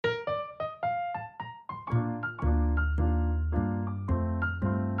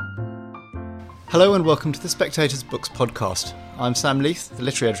Hello and welcome to the Spectator Books podcast. I'm Sam Leith, the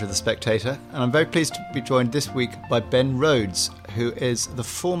literary editor of The Spectator, and I'm very pleased to be joined this week by Ben Rhodes, who is the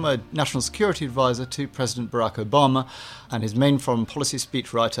former National Security Advisor to President Barack Obama and his main foreign policy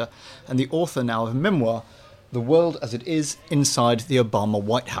speechwriter, and the author now of a memoir, The World as It Is Inside the Obama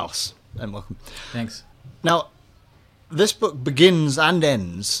White House. And welcome. Thanks. Now, this book begins and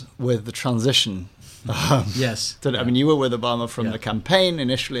ends with the transition. Yes. I mean, you were with Obama from the campaign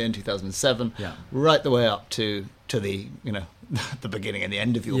initially in 2007, right the way up to the the beginning and the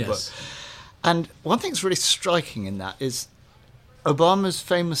end of your book. And one thing that's really striking in that is Obama's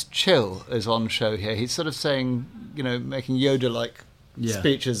famous chill is on show here. He's sort of saying, making Yoda-like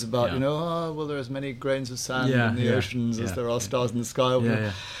speeches about, there are as many grains of sand in the oceans as there are stars in the sky.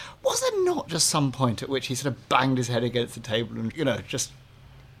 Was there not just some point at which he sort of banged his head against the table and, just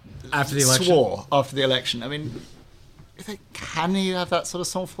after the election? Swore after the election? I mean, can he have that sort of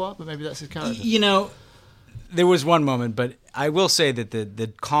sang-froid? But maybe that's his character. There was one moment, but I will say that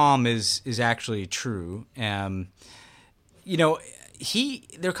the calm is actually true. There are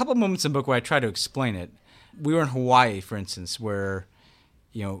a couple of moments in the book where I try to explain it. We were in Hawaii, for instance, where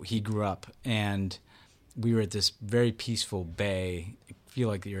he grew up, and we were at this very peaceful bay. I feel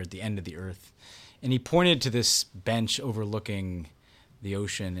like you're at the end of the earth. And he pointed to this bench overlooking the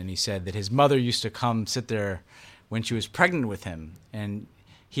ocean, and he said that his mother used to come sit there when she was pregnant with him, and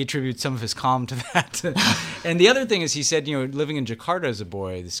he attributes some of his calm to that. And the other thing is, he said, living in Jakarta as a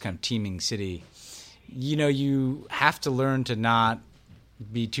boy, this kind of teeming city, you have to learn to not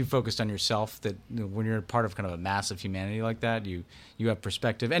be too focused on yourself, that when you're part of kind of a massive humanity like that, you have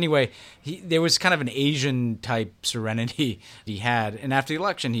perspective. Anyway, there was kind of an Asian type serenity he had, and after the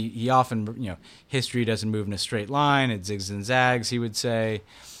election, he often, history doesn't move in a straight line, it zigs and zags, he would say.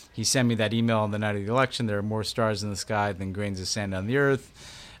 He sent me that email on the night of the election, there are more stars in the sky than grains of sand on the earth.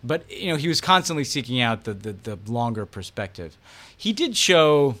 But, he was constantly seeking out the longer perspective. He did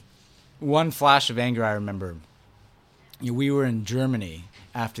show one flash of anger, I remember. We were in Germany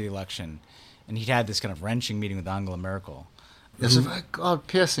after the election, and he'd had this kind of wrenching meeting with Angela Merkel. There's a very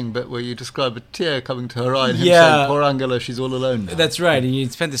God-piercing bit where you describe a tear coming to her eye and him saying, poor Angela, she's all alone now. That's right, and he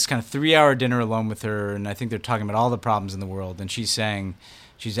spent this kind of 3-hour dinner alone with her, and I think they're talking about all the problems in the world, and she's saying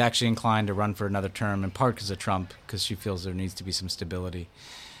she's actually inclined to run for another term, in part because of Trump, because she feels there needs to be some stability.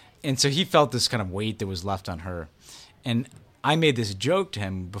 And so he felt this kind of weight that was left on her. And I made this joke to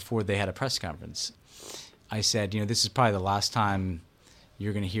him before they had a press conference. I said, this is probably the last time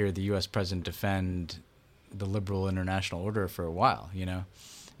you're going to hear the U.S. president defend the liberal international order for a while, It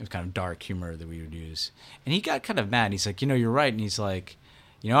was kind of dark humor that we would use. And he got kind of mad. He's like, you're right. And he's like,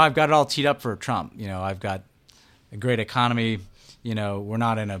 I've got it all teed up for Trump. I've got a great economy. We're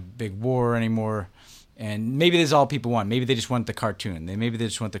not in a big war anymore. And maybe this is all people want. Maybe they just want the cartoon. Maybe they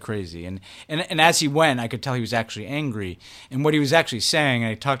just want the crazy. And as he went, I could tell he was actually angry. And what he was actually saying,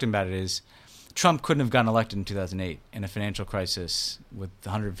 and I talked to him about it, is Trump couldn't have gotten elected in 2008 in a financial crisis with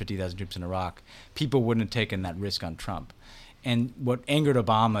 150,000 troops in Iraq. People wouldn't have taken that risk on Trump. And what angered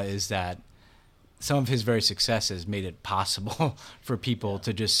Obama is that some of his very successes made it possible for people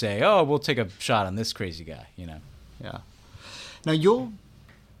to just say, oh, we'll take a shot on this crazy guy, Yeah. Now, you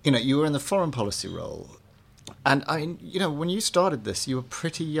were in the foreign policy role. And, when you started this, you were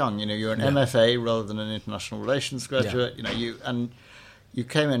pretty young. You're an MFA rather than an international relations graduate. You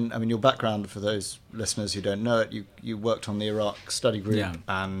came in, your background, for those listeners who don't know it, you worked on the Iraq study group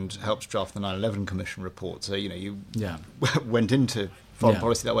and helped draft the 9/11 Commission report. So, you went into foreign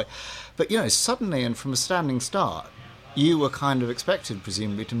policy that way. But, suddenly and from a standing start, you were kind of expected,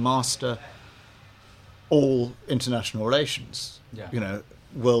 presumably, to master all international relations.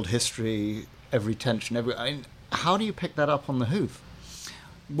 World history, every tension, how do you pick that up on the hoof?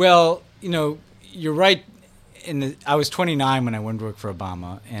 Well, you're right. I was 29 when I went to work for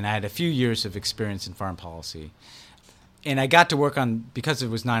Obama, and I had a few years of experience in foreign policy. And I got to work on, because it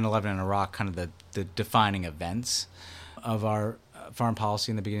was 9/11 in Iraq, kind of the defining events of our foreign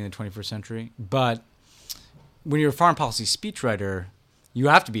policy in the beginning of the 21st century. But when you're a foreign policy speechwriter, you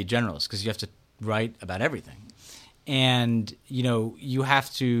have to be a generalist because you have to write about everything. And, you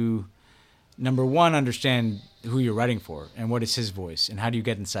have to, number one, understand who you're writing for and what is his voice and how do you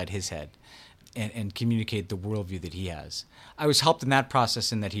get inside his head. And communicate the worldview that he has. I was helped in that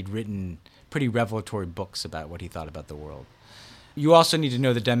process in that he'd written pretty revelatory books about what he thought about the world. You also need to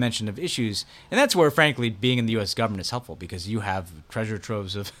know the dimension of issues, and that's where, frankly, being in the U.S. government is helpful because you have treasure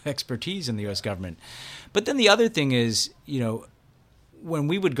troves of expertise in the U.S. government. But then the other thing is, when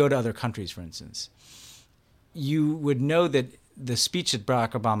we would go to other countries, for instance, you would know that the speech that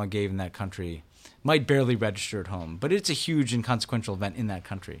Barack Obama gave in that country might barely register at home, but it's a huge and consequential event in that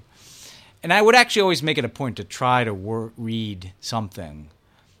country. And I would actually always make it a point to try to read something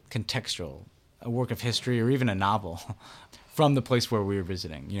contextual, a work of history or even a novel from the place where we were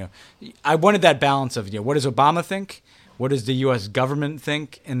visiting. You know, I wanted that balance of, you know, what does Obama think? What does the U.S. government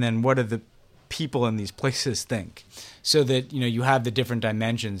think? And then what do the people in these places think? So that, you know, you have the different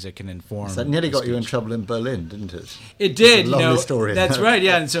dimensions that can inform. So that nearly got you in trouble in Berlin, didn't it? It did. It's a lovely you know, story. That's right,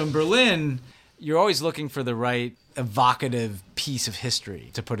 yeah. And so in Berlin, you're always looking for the right evocative piece of history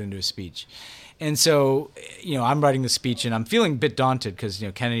to put into a speech. And so, you know, I'm writing the speech and I'm feeling a bit daunted because, you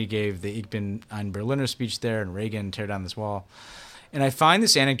know, Kennedy gave the Ich bin ein Berliner speech there and Reagan tear down this wall. And I find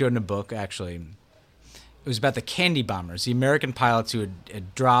this anecdote in a book, actually. It was about the candy bombers, the American pilots who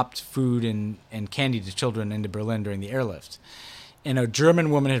had dropped food and candy to children into Berlin during the airlift. And a German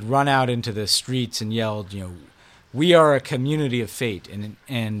woman had run out into the streets and yelled, you know, "We are a community of fate."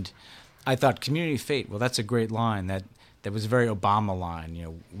 And I thought, community of fate, well, that's a great line. That was a very Obama line, you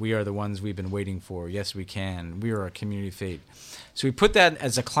know, "We are the ones we've been waiting for. Yes, we can. We are a community of fate." So we put that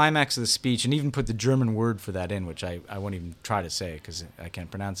as a climax of the speech and even put the German word for that in, which I won't even try to say because I can't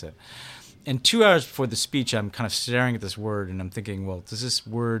pronounce it. And 2 hours before the speech, I'm kind of staring at this word and I'm thinking, well, does this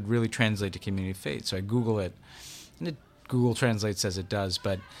word really translate to community of fate? So I Google it, and Google Translate says it does,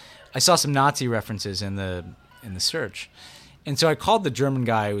 but I saw some Nazi references in the search. And so I called the German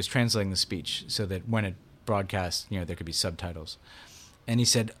guy who was translating the speech so that when it broadcast, you know, there could be subtitles. And he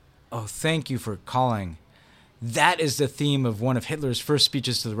said, "Oh, thank you for calling. That is the theme of one of Hitler's first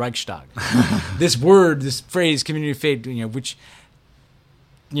speeches to the Reichstag." This word, this phrase, community of fate, you know, which,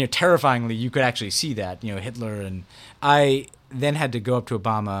 you know, terrifyingly, you could actually see that, you know, Hitler. And I then had to go up to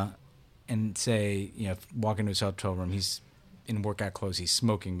Obama and say, you know, walk into his hotel room. He's in workout clothes. He's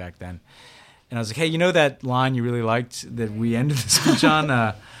smoking back then. And I was like, "Hey, you know that line you really liked that we ended the speech on?"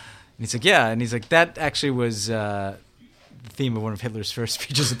 And he's like, "Yeah." And he's like, "That actually was the theme of one of Hitler's first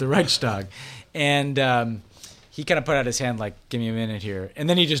speeches at the Reichstag." And he kind of put out his hand like, "Give me a minute here." And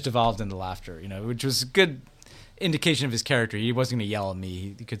then he just devolved into laughter, you know, which was a good indication of his character. He wasn't going to yell at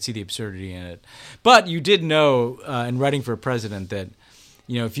me. He could see the absurdity in it. But you did know in writing for a president that,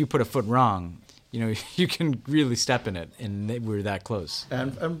 you know, if you put a foot wrong, you know, you can really step in it. And we're that close.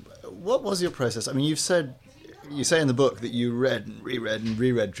 And what was your process? I mean, you say in the book that you read and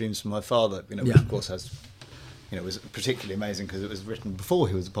reread Dreams from My Father, you know, which of course has, you know, was particularly amazing because it was written before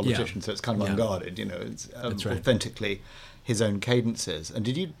he was a politician, so it's kind of unguarded, you know, it's That's right. authentically his own cadences. And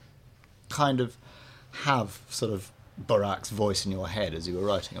did you kind of have sort of Barack's voice in your head as you were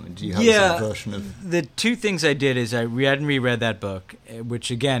writing? I mean, do you have some version of... The two things I did is I read and reread that book,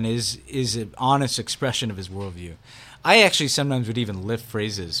 which again is an honest expression of his worldview. I actually sometimes would even lift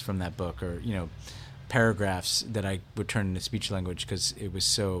phrases from that book or, you know, paragraphs that I would turn into speech language because it was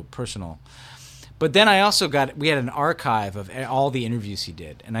so personal. But then I also we had an archive of all the interviews he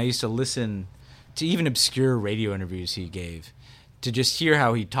did, and I used to listen to even obscure radio interviews he gave to just hear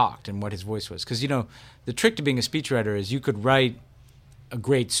how he talked and what his voice was. Because, you know, the trick to being a speechwriter is you could write a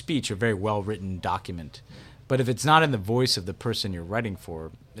great speech, a very well-written document, but if it's not in the voice of the person you're writing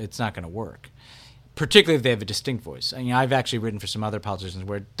for, it's not going to work, particularly if they have a distinct voice. I mean, I've actually written for some other politicians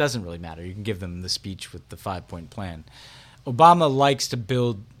where it doesn't really matter. You can give them the speech with the 5-point plan. Obama likes to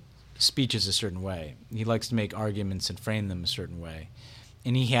build speeches a certain way. He likes to make arguments and frame them a certain way.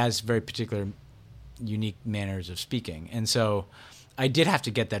 And he has very particular, unique manners of speaking. And so I did have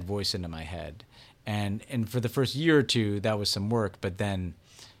to get that voice into my head. And for the first year or two, that was some work. But then,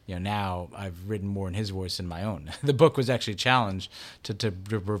 you know, now I've written more in his voice than my own. The book was actually a challenge to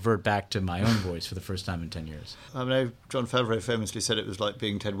revert back to my own voice for the first time in 10 years. I know John Favreau famously said it was like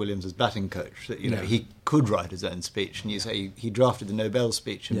being Ted Williams' batting coach, that, you know, he could write his own speech. And you say he drafted the Nobel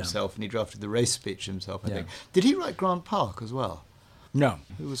speech himself and he drafted the race speech himself, I think. Did he write Grant Park as well? No.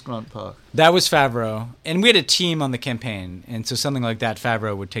 Who was Grant Park? That was Favreau. And we had a team on the campaign. And so something like that,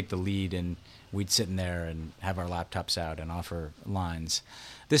 Favreau would take the lead and we'd sit in there and have our laptops out and offer lines.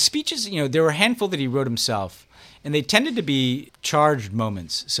 The speeches, you know, there were a handful that he wrote himself, and they tended to be charged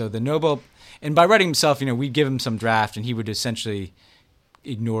moments. So the Nobel, and by writing himself, you know, we'd give him some draft, and he would essentially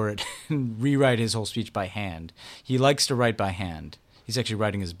ignore it and rewrite his whole speech by hand. He likes to write by hand. He's actually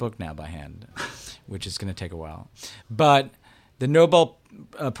writing his book now by hand, which is going to take a while. But the Nobel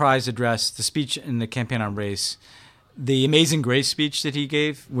Prize address, the speech in the campaign on race, the Amazing Grace speech that he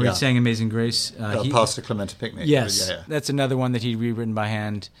gave, where he sang Amazing Grace. Pastor Clementa Picnic. Yes, that's another one that he'd rewritten by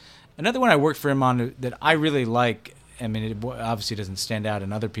hand. Another one I worked for him on that I really like, I mean, it obviously doesn't stand out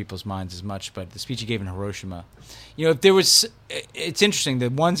in other people's minds as much, but the speech he gave in Hiroshima. You know, it's interesting, the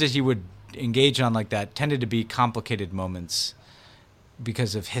ones that he would engage on like that tended to be complicated moments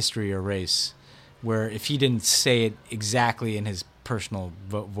because of history or race, where if he didn't say it exactly in his personal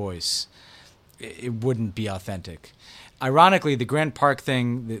voice, it wouldn't be authentic. Ironically, the Grant Park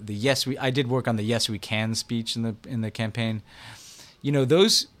thing, I did work on the "Yes We Can" speech in the campaign.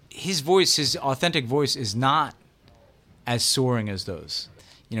 His authentic voice is not as soaring as those.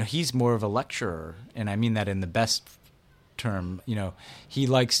 He's more of a lecturer, and I mean that in the best term. He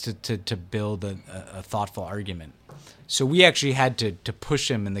likes to build a thoughtful argument. So we actually had to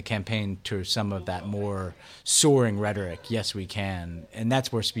push him in the campaign to some of that more soaring rhetoric. Yes, we can, and that's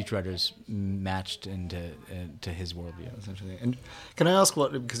where speechwriters matched into his worldview. And can I ask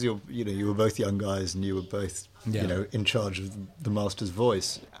because you were both young guys and you were both in charge of the master's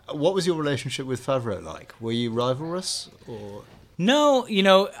voice. What was your relationship with Favreau like? Were you rivalrous or? No,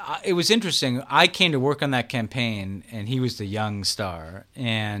 it was interesting. I came to work on that campaign, and he was the young star,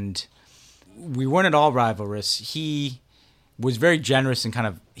 and we weren't at all rivalrous. He was very generous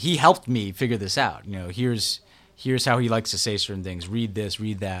and he helped me figure this out. Here's how he likes to say certain things. Read this,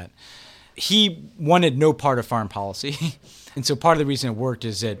 read that. He wanted no part of foreign policy. And so part of the reason it worked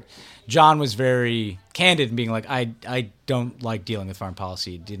is that John was very candid in being like, I don't like dealing with foreign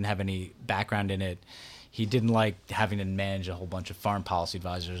policy. Didn't have any background in it. He didn't like having to manage a whole bunch of foreign policy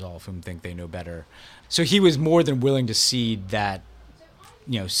advisors, all of whom think they know better. So he was more than willing to cede that,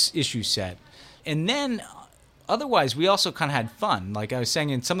 issue set. And then otherwise, we also kind of had fun. Like I was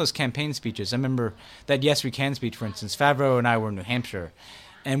saying in some of those campaign speeches, I remember that Yes We Can speech, for instance, Favreau and I were in New Hampshire,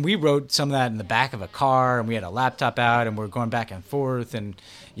 and we wrote some of that in the back of a car, and we had a laptop out, and we're going back and forth, and,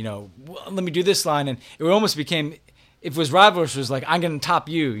 let me do this line. And it almost became, if it was rivalrous, it was like, I'm going to top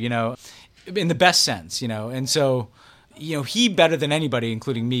you, in the best sense, And so, he better than anybody,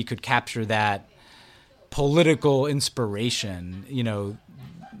 including me, could capture that political inspiration,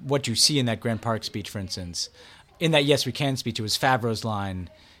 what you see in that Grant Park speech, for instance. In that Yes We Can speech, it was Favreau's line,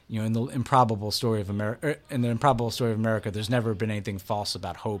 in the improbable story of America, there's never been anything false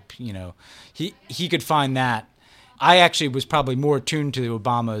about hope. He could find that. I actually was probably more attuned to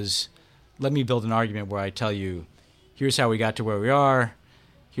Obama's, let me build an argument where I tell you, here's how we got to where we are,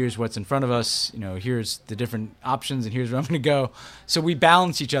 here's what's in front of us, here's the different options, and here's where I'm going to go. So we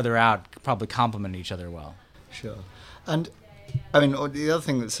balance each other out, probably complement each other well. Sure. And I mean, the other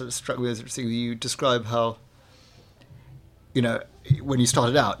thing that sort of struck me as interesting, you describe how, when you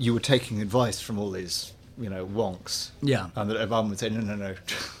started out, you were taking advice from all these, wonks. Yeah. And that Obama would say, no.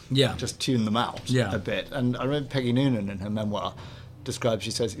 Yeah. Just tune them out a bit. And I remember Peggy Noonan in her memoir describes,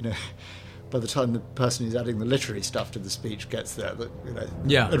 she says, by the time the person who's adding the literary stuff to the speech gets there,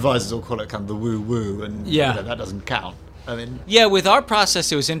 advisors will call it kind of the woo-woo, and that doesn't count. I mean... Yeah, with our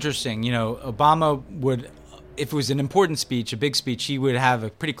process, it was interesting. Obama would... If it was an important speech, a big speech, he would have a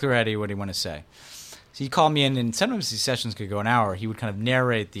pretty clear idea what he wanted to say. So he'd call me in, and sometimes these sessions could go an hour. He would kind of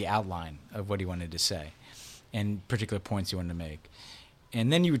narrate the outline of what he wanted to say and particular points he wanted to make.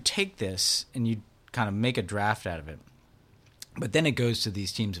 And then you would take this, and you'd kind of make a draft out of it. But then it goes to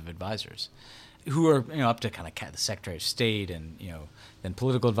these teams of advisors who are up to kind of the Secretary of State and then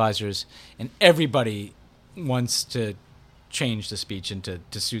political advisors, and everybody wants to change the speech and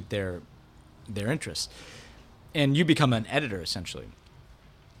to suit their interests. And you become an editor, essentially.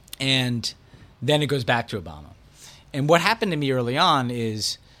 And then it goes back to Obama. And what happened to me early on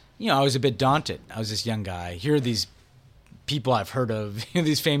is, I was a bit daunted. I was this young guy. Here are these people I've heard of,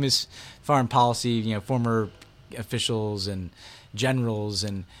 these famous foreign policy, former officials and generals,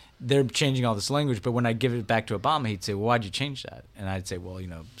 and they're changing all this language. But when I give it back to Obama, he'd say, well, why'd you change that? And I'd say, well,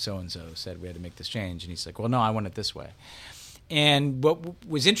 so-and-so said we had to make this change. And he's like, well, no, I want it this way. And what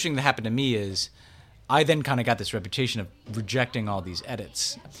was interesting that happened to me is I then kind of got this reputation of rejecting all these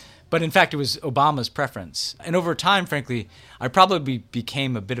edits. But in fact, it was Obama's preference. And over time, frankly, I probably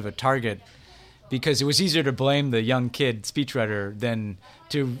became a bit of a target because it was easier to blame the young kid speechwriter than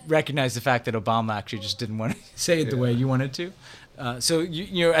to recognize the fact that Obama actually just didn't want to say it the way you wanted to. So,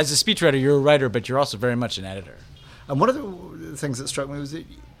 as a speechwriter, you're a writer, but you're also very much an editor. And one of the things that struck me was that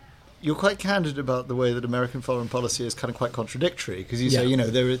you're quite candid about the way that American foreign policy is kind of quite contradictory, because you say,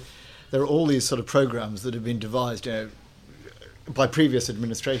 there are all these sort of programs that have been devised, by previous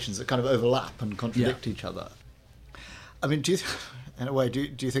administrations that kind of overlap and contradict each other. I mean, do you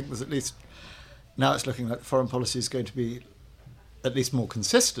think there's at least, now it's looking like foreign policy is going to be at least more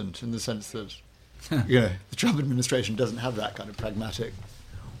consistent in the sense that, the Trump administration doesn't have that kind of pragmatic...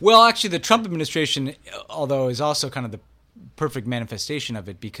 Well, actually, the Trump administration, although, is also kind of the perfect manifestation of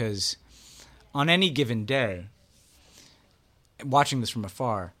it, because on any given day, watching this from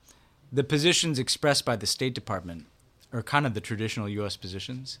afar, the positions expressed by the State Department are kind of the traditional U.S.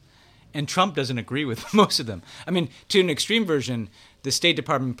 positions, and Trump doesn't agree with most of them. I mean, to an extreme version, the State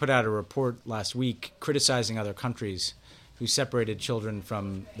Department put out a report last week criticizing other countries who separated children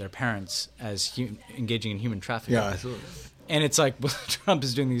from their parents as engaging in human trafficking. Yeah, I saw that. And it's like, well, Trump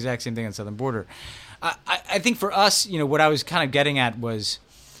is doing the exact same thing on the southern border. I think for us, what I was kind of getting at was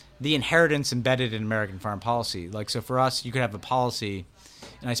the inheritance embedded in American foreign policy. Like, so for us, you could have a policy,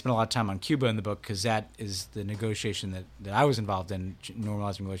 and I spent a lot of time on Cuba in the book because that is the negotiation that I was involved in,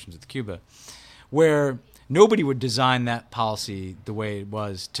 normalizing relations with Cuba, where nobody would design that policy the way it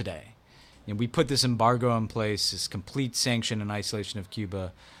was today. We put this embargo in place, this complete sanction and isolation of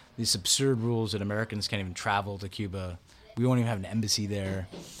Cuba, these absurd rules that Americans can't even travel to Cuba. We won't even have an embassy there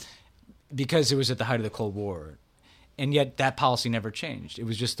because it was at the height of the Cold War. And yet that policy never changed. It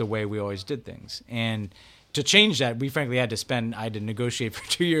was just the way we always did things. And to change that, we frankly I had to negotiate for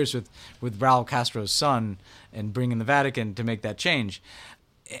 2 years with Raul Castro's son and bring in the Vatican to make that change.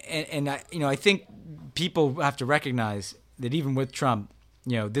 And I think people have to recognize that even with Trump,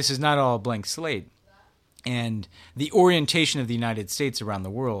 this is not all a blank slate. And the orientation of the United States around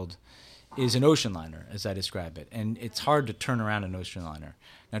the world is an ocean liner, as I describe it. And it's hard to turn around an ocean liner.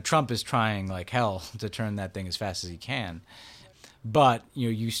 Now, Trump is trying like hell to turn that thing as fast as he can. But,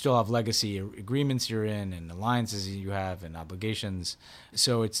 you still have legacy agreements you're in and alliances you have and obligations.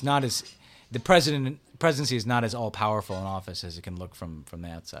 So it's not as – the presidency is not as all-powerful in office as it can look from the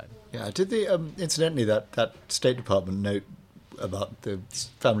outside. Yeah, did incidentally, that State Department note about the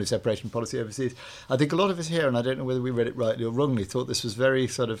family separation policy overseas, I think a lot of us here, and I don't know whether we read it rightly or wrongly, thought this was very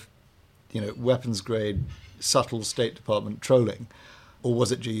sort of, weapons-grade, subtle State Department trolling. Or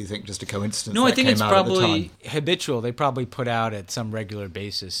was it, do you think, just a coincidence? No, I think it's probably habitual. They probably put out at some regular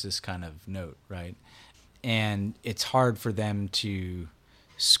basis this kind of note, right? And it's hard for them to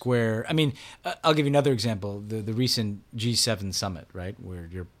square. I mean, I'll give you another example. The recent G7 summit, right, where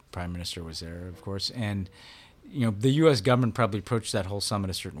your prime minister was there, of course. And, the U.S. government probably approached that whole summit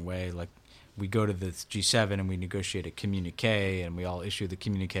a certain way. Like, we go to the G7 and we negotiate a communique, and we all issue the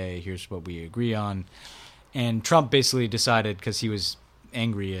communique. Here's what we agree on. And Trump basically decided, because he was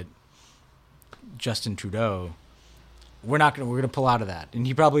angry at Justin Trudeau, we're going to pull out of that. And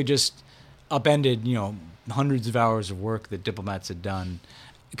he probably just upended, hundreds of hours of work that diplomats had done.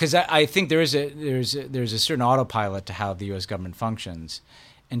 Because I think there's a certain autopilot to how the U.S. government functions,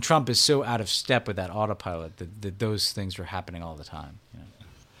 and Trump is so out of step with that autopilot that those things are happening all the time.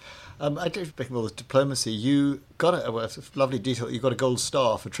 I do think about diplomacy. You got a lovely detail. You got a gold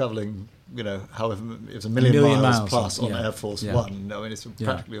star for travelling. However, it was a million miles plus on Air Force One. I mean, it's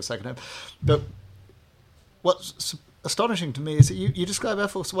practically your second home. But what's astonishing to me is that you describe Air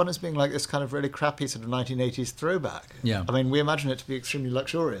Force One as being like this kind of really crappy sort of 1980s throwback. Yeah. I mean, we imagine it to be extremely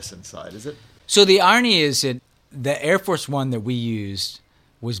luxurious inside. Is it? So the irony is that the Air Force One that we used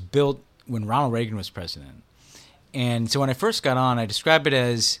was built when Ronald Reagan was president. And so when I first got on, I described it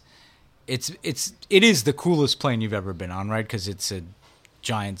as it is the coolest plane you've ever been on, right? Because it's a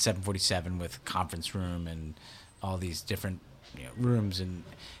giant 747 with conference room and all these different rooms,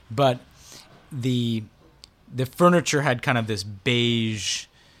 but the furniture had kind of this beige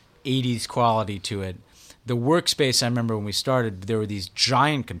 80s quality to it. The workspace, I remember when we started, there were these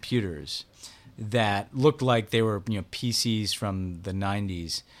giant computers that looked like they were PCs from the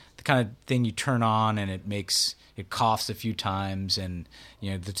 90s. The kind of thing you turn on and it coughs a few times, and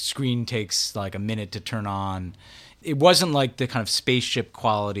the screen takes like a minute to turn on. It wasn't like the kind of spaceship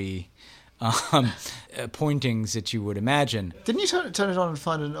quality pointings that you would imagine. Didn't you turn it on and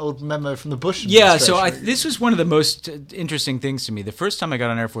find an old memo from the Bush administration? Yeah, so this was one of the most interesting things to me. The first time I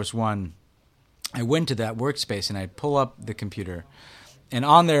got on Air Force One, I went to that workspace and I pull up the computer, and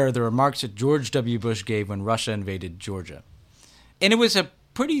on there the remarks that George W. Bush gave when Russia invaded Georgia. And it was a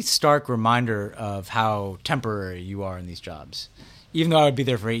pretty stark reminder of how temporary you are in these jobs. Even though I would be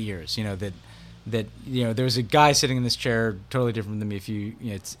there for 8 years, that there was a guy sitting in this chair totally different than me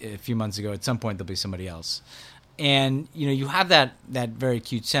a few months ago. At some point there'll be somebody else. And you have that very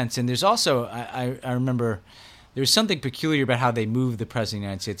acute sense. And there's also I remember there's something peculiar about how they move the President of the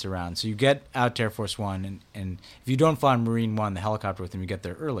United States around. So you get out to Air Force One, and if you don't fly Marine One, the helicopter with them, you get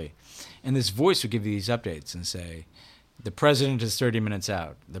there early. And this voice would give you these updates and say, the President is 30 minutes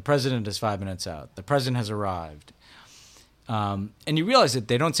out. The President is 5 minutes out. The President has arrived. And you realize that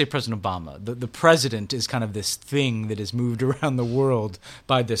they don't say President Obama. The President is kind of this thing that is moved around the world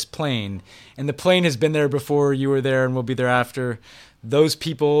by this plane. And the plane has been there before you were there and will be there after. Those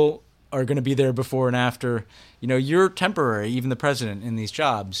people are going to be there before and after. You're temporary, even the President, in these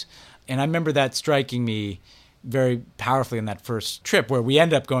jobs. And I remember that striking me very powerfully in that first trip, where we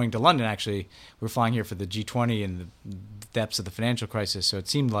ended up going to London, actually. We were flying here for the G20 in the depths of the financial crisis, so it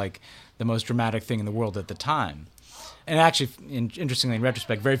seemed like the most dramatic thing in the world at the time. And actually, interestingly, in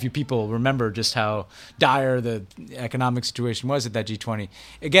retrospect, very few people remember just how dire the economic situation was at that G20.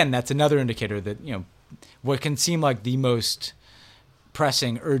 Again, that's another indicator that, what can seem like the most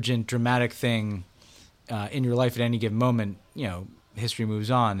pressing, urgent, dramatic thing in your life at any given moment, history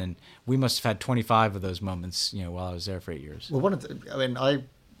moves on. And we must have had 25 of those moments, while I was there for 8 years. Well, I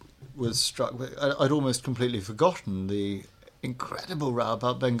was struck with, I'd almost completely forgotten the incredible row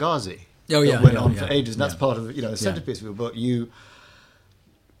about Benghazi. Oh, yeah. That went on for ages. And that's part of, the centerpiece of your book. You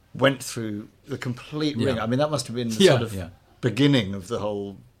went through the complete ring. I mean, that must have been the sort of beginning of the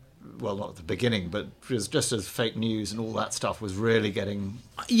whole, well, not the beginning, but it was just as fake news and all that stuff was really getting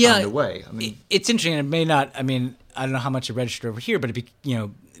underway. I mean, it's interesting. It may not, I don't know how much it registered over here, but it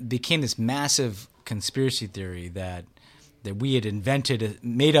became this massive conspiracy theory that we had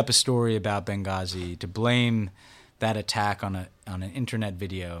made up a story about Benghazi to blame that attack on an internet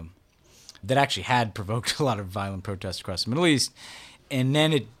video that actually had provoked a lot of violent protests across the Middle East. And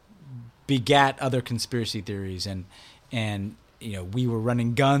then it begat other conspiracy theories. And we were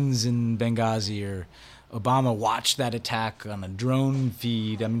running guns in Benghazi, or Obama watched that attack on a drone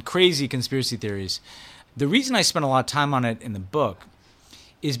feed. Crazy conspiracy theories. The reason I spent a lot of time on it in the book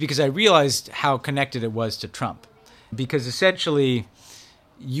is because I realized how connected it was to Trump. Because essentially,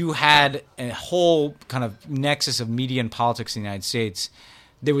 you had a whole kind of nexus of media and politics in the United States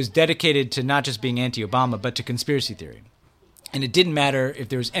that was dedicated to not just being anti-Obama, but to conspiracy theory. And it didn't matter if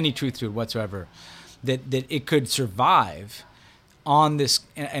there was any truth to it whatsoever, that it could survive on this.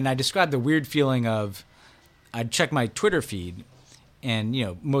 And I described the weird feeling of, I'd check my Twitter feed, and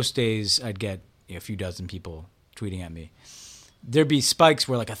most days I'd get a few dozen people tweeting at me. There'd be spikes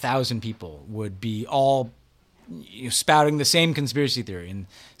where like 1,000 people would be all spouting the same conspiracy theory. And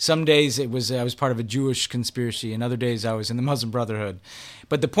some days I was part of a Jewish conspiracy, and other days I was in the Muslim Brotherhood.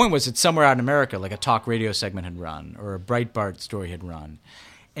 But the point was that somewhere out in America, like a talk radio segment had run, or a Breitbart story had run.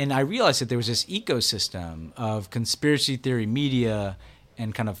 And I realized that there was this ecosystem of conspiracy theory media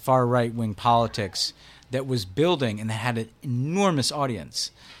and kind of far right-wing politics that was building and that had an enormous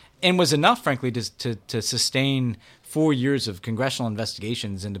audience, and was enough, frankly, to sustain 4 years of congressional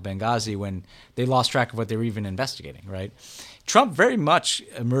investigations into Benghazi when they lost track of what they were even investigating, right? Trump very much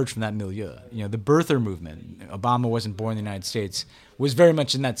emerged from that milieu. The birther movement, Obama wasn't born in the United States, was very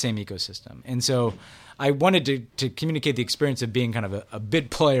much in that same ecosystem. And so I wanted to communicate the experience of being kind of a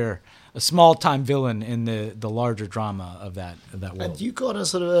bit player, a small-time villain in the larger drama of that world. And you got a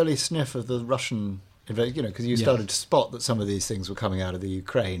sort of early sniff of the Russian invasion, because you started to spot that some of these things were coming out of the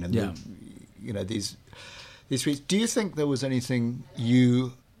Ukraine and these tweets. Do you think there was anything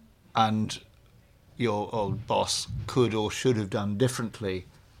you and your old boss could or should have done differently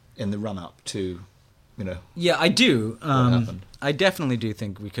in the run-up to, Yeah, I do. What happened? I definitely do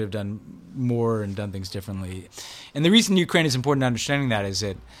think we could have done more and done things differently. And the reason Ukraine is important to understanding that is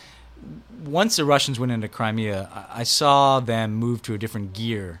that once the Russians went into Crimea, I saw them move to a different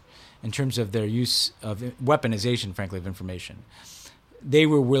gear in terms of their use of weaponization, frankly, of information. They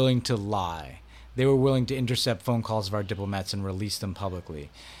were willing to lie. They were willing to intercept phone calls of our diplomats and release them publicly.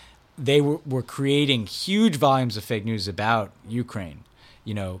 They were creating huge volumes of fake news about Ukraine,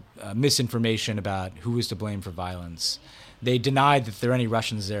 misinformation about who was to blame for violence. They denied that there are any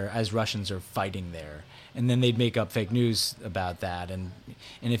Russians there, as Russians are fighting there. And then they'd make up fake news about that. And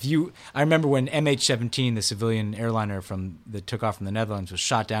I remember when MH17, the civilian airliner that took off from the Netherlands, was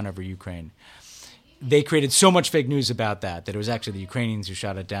shot down over Ukraine. They created so much fake news about that it was actually the Ukrainians who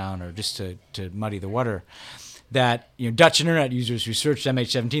shot it down, or just to muddy the water, that Dutch internet users who searched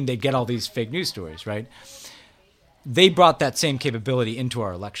MH17, they'd get all these fake news stories, right? They brought that same capability into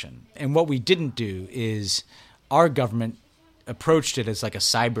our election. And what we didn't do is our government approached it as like a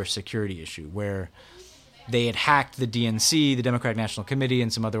cybersecurity issue, where they had hacked the DNC, the Democratic National Committee,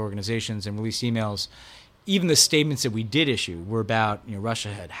 and some other organizations, and released emails. Even the statements that we did issue were about Russia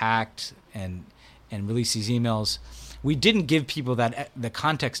had hacked and released these emails. We didn't give people the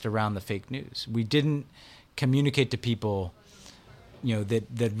context around the fake news. We didn't communicate to people,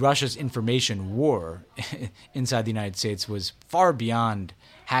 that Russia's information war inside the United States was far beyond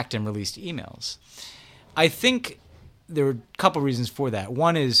hacked and released emails. I think there are a couple reasons for that.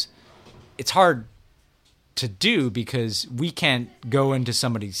 One is it's hard to do because we can't go into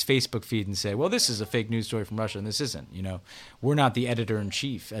somebody's Facebook feed and say, well, this is a fake news story from Russia and this isn't. We're not the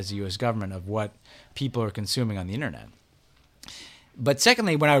editor-in-chief as the U.S. government of what people are consuming on the internet. But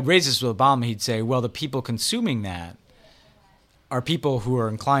secondly, when I would raise this with Obama, he'd say, well, the people consuming that are people who are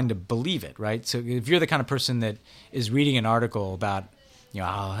inclined to believe it, right? So if you're the kind of person that is reading an article about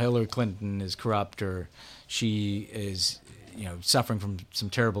how Hillary Clinton is corrupt, or she is suffering from some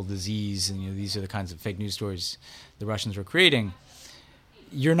terrible disease, and these are the kinds of fake news stories the Russians were creating,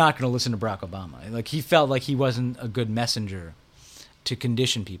 you're not going to listen to Barack Obama. Like, he felt like he wasn't a good messenger to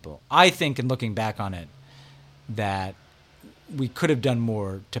condition people. I think, in looking back on it, that we could have done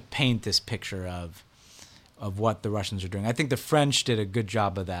more to paint this picture of what the Russians are doing. I think the French did a good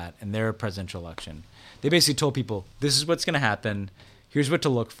job of that in their presidential election. They basically told people, this is what's going to happen. Here's what to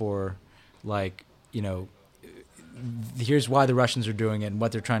look for. Like, here's why the Russians are doing it and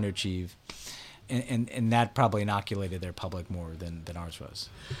what they're trying to achieve. And that probably inoculated their public more than ours was.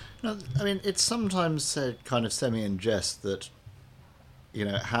 No, I mean, it's sometimes said kind of semi in jest that,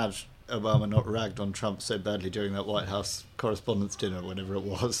 had Obama not ragged on Trump so badly during that White House Correspondents' Dinner, whenever it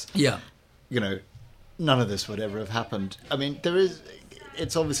was, none of this would ever have happened. I mean,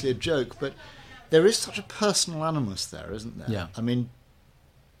 it's obviously a joke, but there is such a personal animus there, isn't there? Yeah. I mean,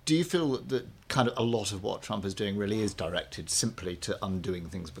 do you feel that kind of a lot of what Trump is doing really is directed simply to undoing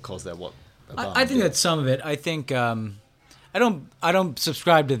things because they're what Obama I think did? that's some of it. I think I don't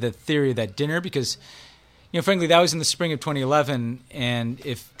subscribe to the theory of that dinner because, frankly, that was in the spring of 2011, and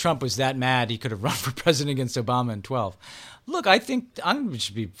if Trump was that mad, he could have run for president against Obama in 2012. Look, I think, I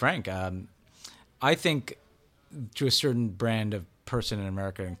should be frank, I think to a certain brand of person in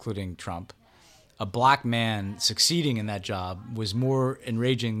America, including Trump, a black man succeeding in that job was more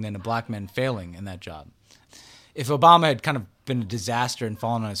enraging than a black man failing in that job. If Obama had kind of been a disaster and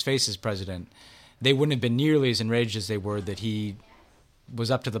fallen on his face as president, they wouldn't have been nearly as enraged as they were that he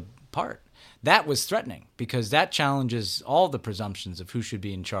was up to the part. That was threatening because that challenges all the presumptions of who should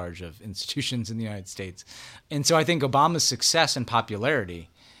be in charge of institutions in the United States. And so I think Obama's success and popularity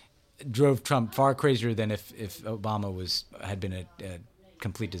drove Trump far crazier than if Obama had been a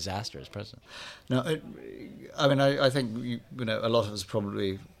complete disaster as president. Now, I think a lot of us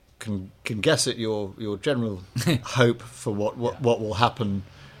probably can guess at your general hope for what will happen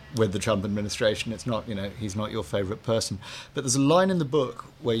with the Trump administration. It's not, he's not your favourite person. But there's a line in the book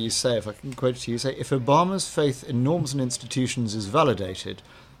where you say, if I can quote it to you, you say, if Obama's faith in norms and institutions is validated,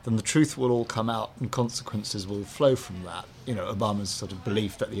 then the truth will all come out and consequences will flow from that. Obama's sort of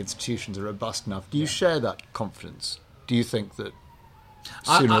belief that the institutions are robust enough. Do you share that confidence? Do you think that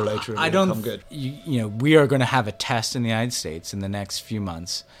sooner or later it will become good? We are going to have a test in the United States in the next few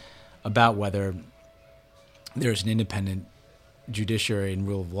months about whether there's an independent judiciary and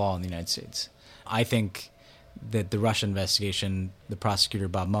rule of law in the United States. I think that the Russia investigation, the prosecutor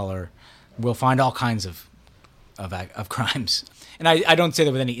Bob Mueller, will find all kinds of crimes. And I don't say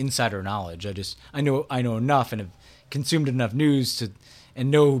that with any insider knowledge. I know enough and have consumed enough news and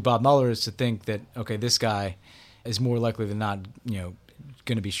know who Bob Mueller is to think that, okay, this guy is more likely than not,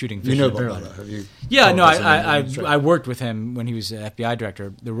 going to be shooting fish. Bob Mueller, have you? Yeah, no, I worked with him when he was FBI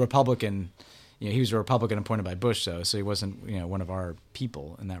director. The Republican, he was a Republican appointed by Bush, so he wasn't, one of our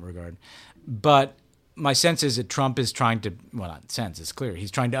people in that regard. But my sense is that Trump is trying to, well, not sense, it's clear.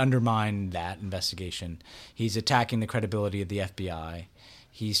 He's trying to undermine that investigation. He's attacking the credibility of the FBI.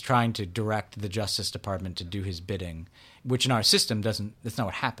 He's trying to direct the Justice Department to do his bidding, which in our system that's not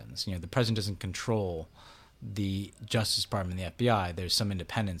what happens. The president doesn't control the Justice Department and the FBI. There's some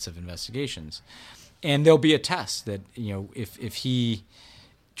independence of investigations. And there'll be a test that, if he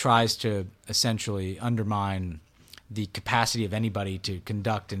tries to essentially undermine the capacity of anybody to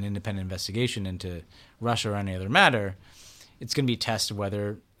conduct an independent investigation into Russia or any other matter, it's going to be a test of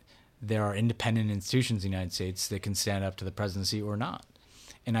whether there are independent institutions in the United States that can stand up to the presidency or not.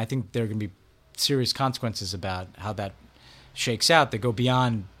 And I think there are going to be serious consequences about how that shakes out that go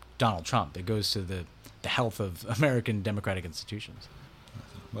beyond Donald Trump. It goes to the health of American democratic institutions.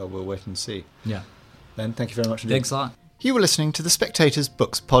 Well, we'll wait and see. Yeah. Ben, thank you very much indeed. Thanks a lot. You were listening to the Spectator's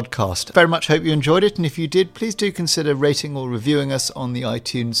Books podcast. Very much hope you enjoyed it, and if you did, please do consider rating or reviewing us on the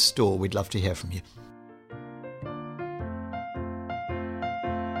iTunes store. We'd love to hear from you.